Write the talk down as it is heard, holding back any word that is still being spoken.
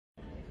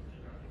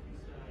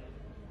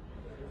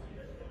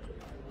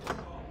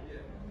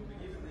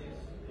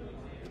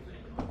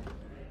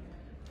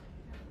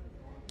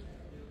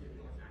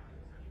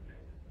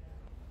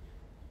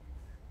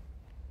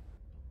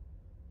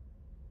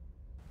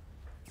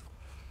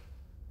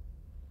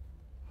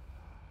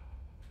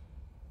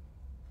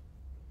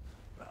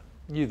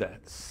You there,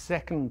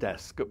 second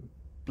desk,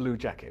 blue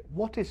jacket.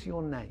 What is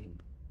your name?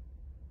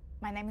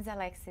 My name is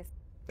Alexis.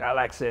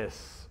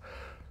 Alexis,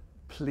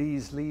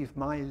 please leave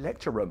my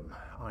lecture room.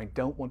 I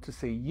don't want to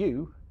see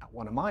you at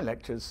one of my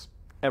lectures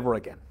ever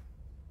again.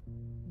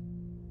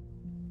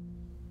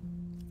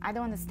 I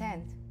don't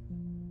understand.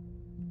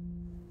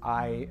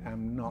 I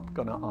am not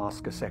going to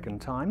ask a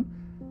second time.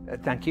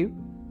 Thank you.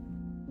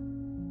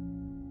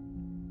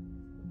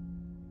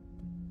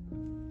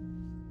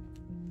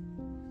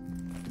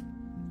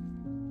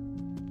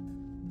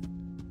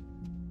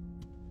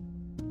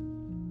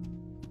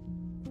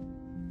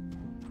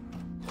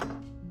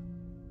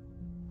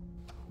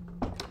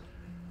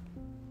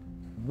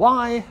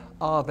 Why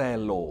are there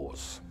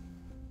laws?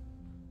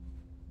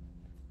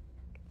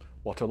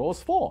 What are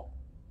laws for?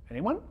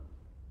 Anyone?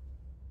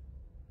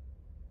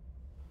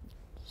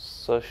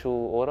 Social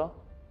order?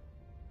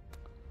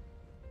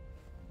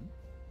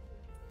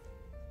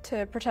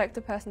 To protect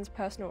the person's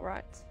personal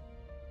rights.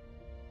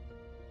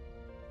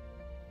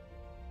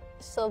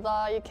 So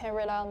that you can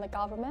rely on the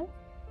government?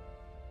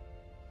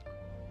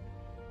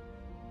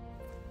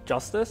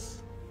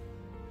 Justice?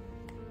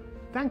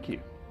 Thank you.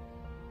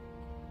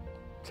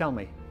 Tell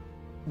me,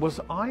 was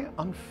I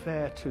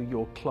unfair to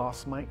your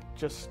classmate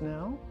just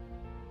now?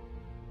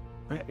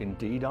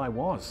 Indeed I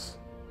was.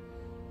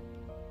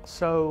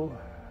 So,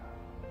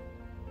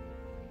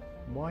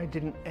 why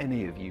didn't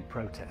any of you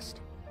protest?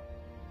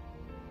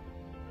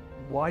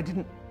 Why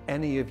didn't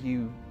any of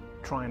you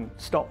try and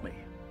stop me?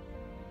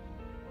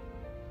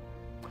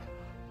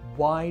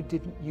 Why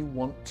didn't you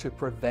want to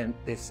prevent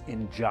this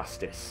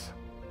injustice?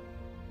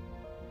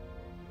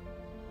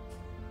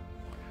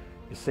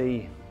 You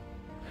see,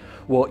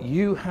 what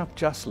you have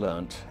just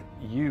learnt,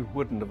 you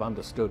wouldn't have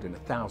understood in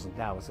 1,000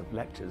 hours of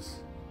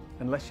lectures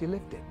unless you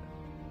lived it.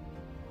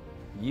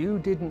 You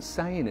didn't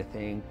say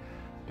anything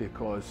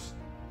because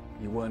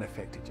you weren't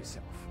affected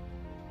yourself.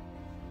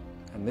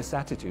 And this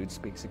attitude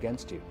speaks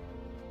against you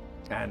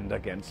and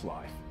against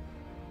life.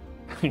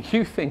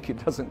 You think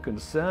it doesn't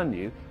concern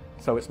you,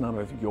 so it's none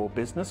of your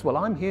business. Well,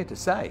 I'm here to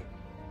say,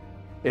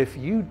 if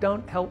you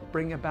don't help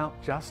bring about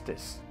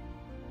justice,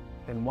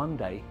 then one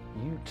day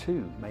you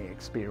too may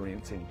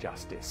experience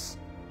injustice,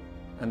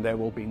 and there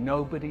will be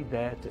nobody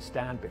there to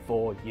stand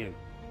before you.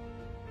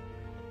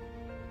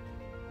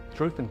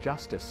 Truth and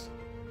justice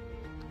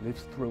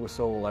lives through us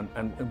all,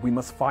 and we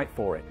must fight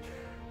for it.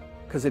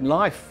 Because in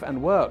life and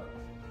work,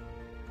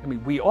 I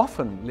mean, we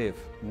often live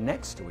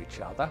next to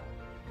each other,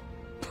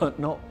 but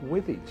not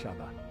with each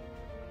other.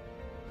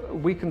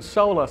 We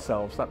console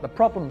ourselves that the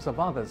problems of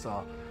others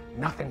are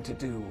nothing to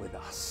do with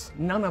us,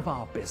 none of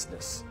our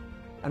business.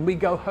 And we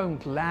go home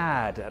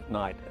glad at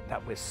night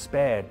that we're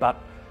spared,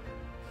 but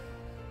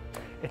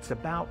it's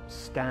about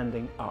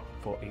standing up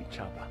for each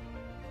other.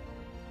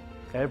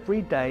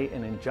 Every day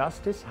an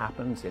injustice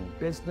happens in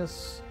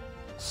business,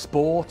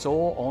 sport,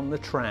 or on the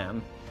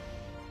tram.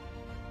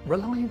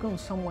 Relying on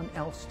someone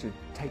else to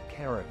take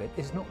care of it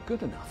is not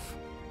good enough.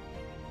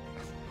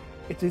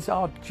 It is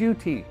our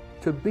duty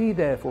to be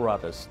there for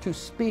others, to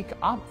speak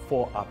up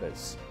for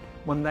others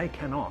when they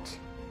cannot.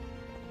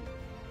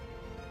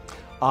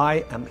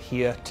 I am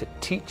here to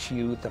teach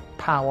you the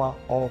power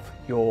of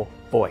your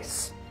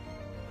voice.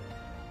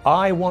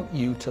 I want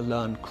you to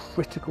learn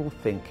critical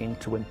thinking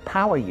to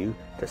empower you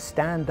to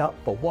stand up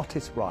for what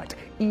is right,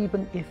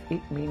 even if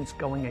it means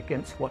going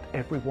against what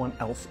everyone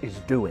else is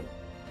doing.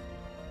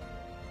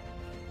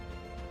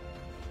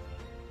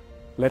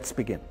 Let's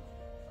begin.